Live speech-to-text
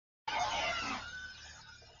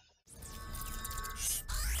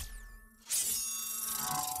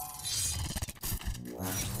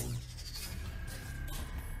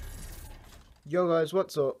Yo guys,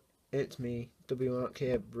 what's up? It's me, Mark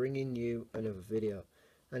here, bringing you another video.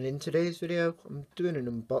 And in today's video, I'm doing an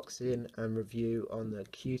unboxing and review on the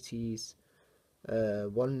Cuties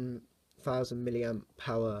 1000 milliamp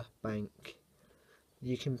power bank.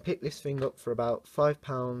 You can pick this thing up for about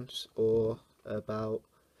 £5 or about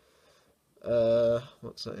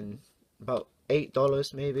what's that in? About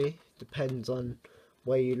 $8 maybe, depends on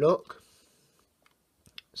where you look.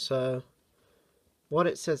 So what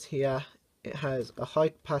it says here, it has a high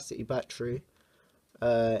capacity battery.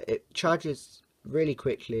 It charges really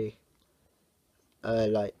quickly.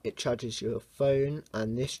 Like it charges your phone,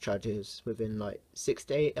 and this charges within like 6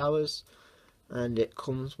 to 8 hours. And it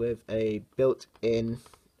comes with a built-in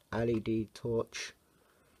LED torch.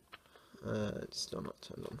 It's still not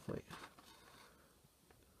turned on. Wait.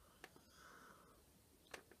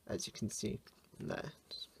 As you can see, there,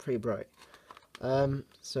 it's pretty bright.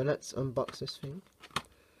 So let's unbox this thing.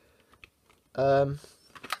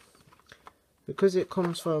 Because it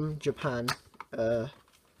comes from Japan, the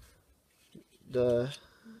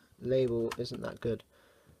label isn't that good.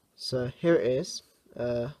 So here it is.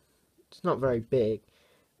 It's not very big.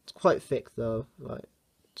 It's quite thick though. Like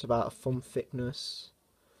it's about a thumb thickness,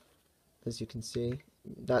 as you can see.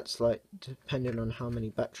 That's like depending on how many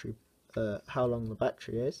battery, how long the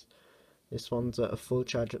battery is. This one's at a full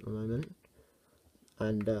charge at the moment,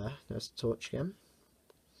 and there's the torch again.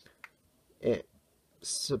 It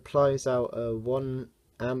supplies out a 1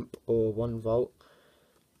 amp or 1 volt.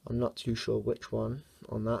 I'm not too sure which one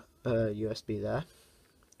on that USB there,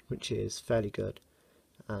 which is fairly good,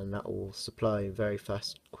 and that will supply very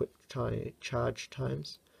fast quick charge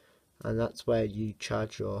times, and that's where you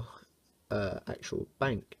charge your actual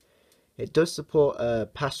bank. It does support a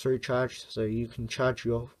pass-through charge, so you can charge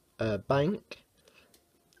your bank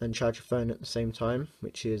and charge your phone at the same time,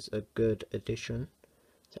 which is a good addition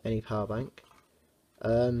to any power bank.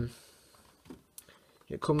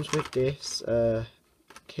 It comes with this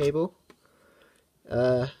cable.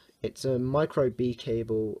 It's a micro B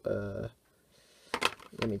cable.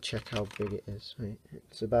 Let me check how big it is. Wait,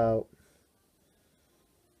 it's about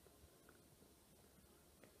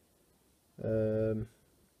a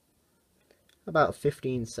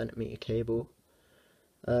 15 centimeter cable.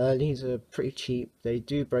 These are pretty cheap. They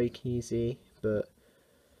do break easy, but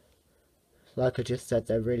like I just said,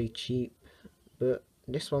 they're really cheap. But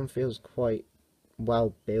this one feels quite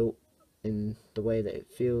well built in the way that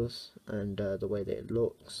it feels and the way that it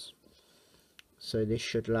looks. So this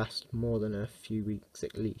should last more than a few weeks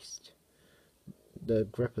at least. The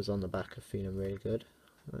grippers on the back are feeling really good.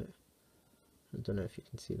 Right. I don't know if you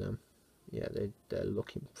can see them. Yeah, they're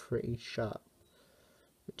looking pretty sharp,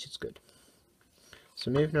 which is good.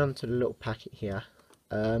 So moving on to the little packet here.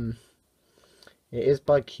 It is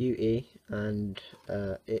by QE, and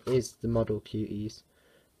it is the model cuties,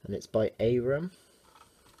 and it's by ARUN.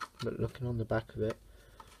 But looking on the back of it,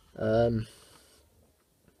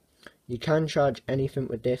 you can charge anything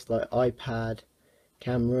with this, like iPad,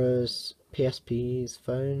 cameras, PSPs,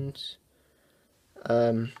 phones.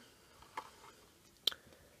 But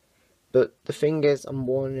the thing is, I'm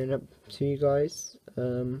warning it to you guys.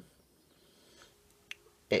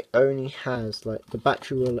 It only has, like, the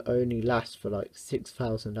battery will only last for like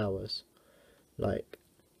 6,000 hours. Like,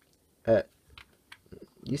 I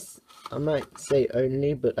might say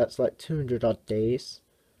only, but that's like 200 odd days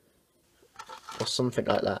or something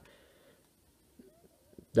like that.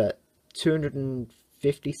 That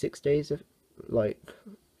 256 days,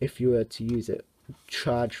 if you were to use it,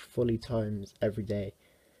 charge fully times every day,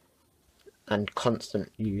 and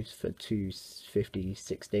constant use for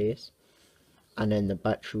 256 days. And then the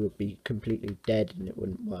battery would be completely dead and it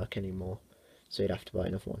wouldn't work anymore, so you'd have to buy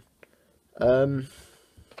another one.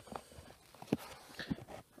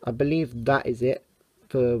 I believe that is it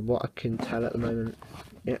for what I can tell at the moment.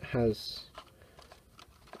 It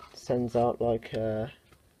sends out like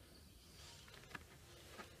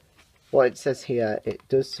what it says here. It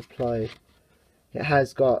does supply, it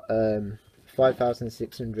has got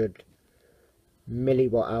 5,600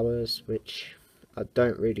 milliwatt hours, which I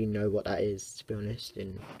don't really know what that is, to be honest,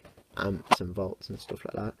 in amps and volts and stuff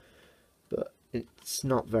like that, but it's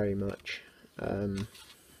not very much.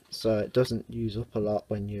 So it doesn't use up a lot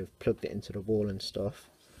when you've plugged it into the wall and stuff.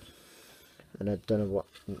 And I don't know what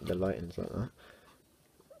the lighting's like that.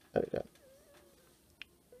 There we go.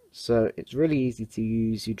 So it's really easy to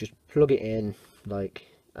use. You just plug it in like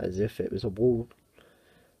as if it was a wall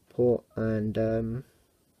port and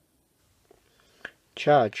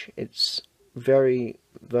charge. It's very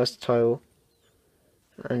versatile,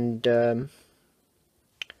 and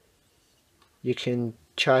you can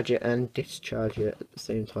charge it and discharge it at the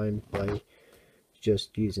same time by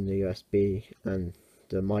just using the USB and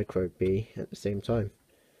the micro B at the same time,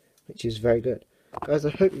 which is very good. Guys,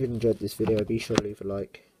 I hope you've enjoyed this video. Be sure to leave a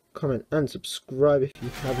like, comment and subscribe if you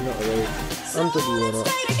have not already. I'm W1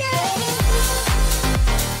 up.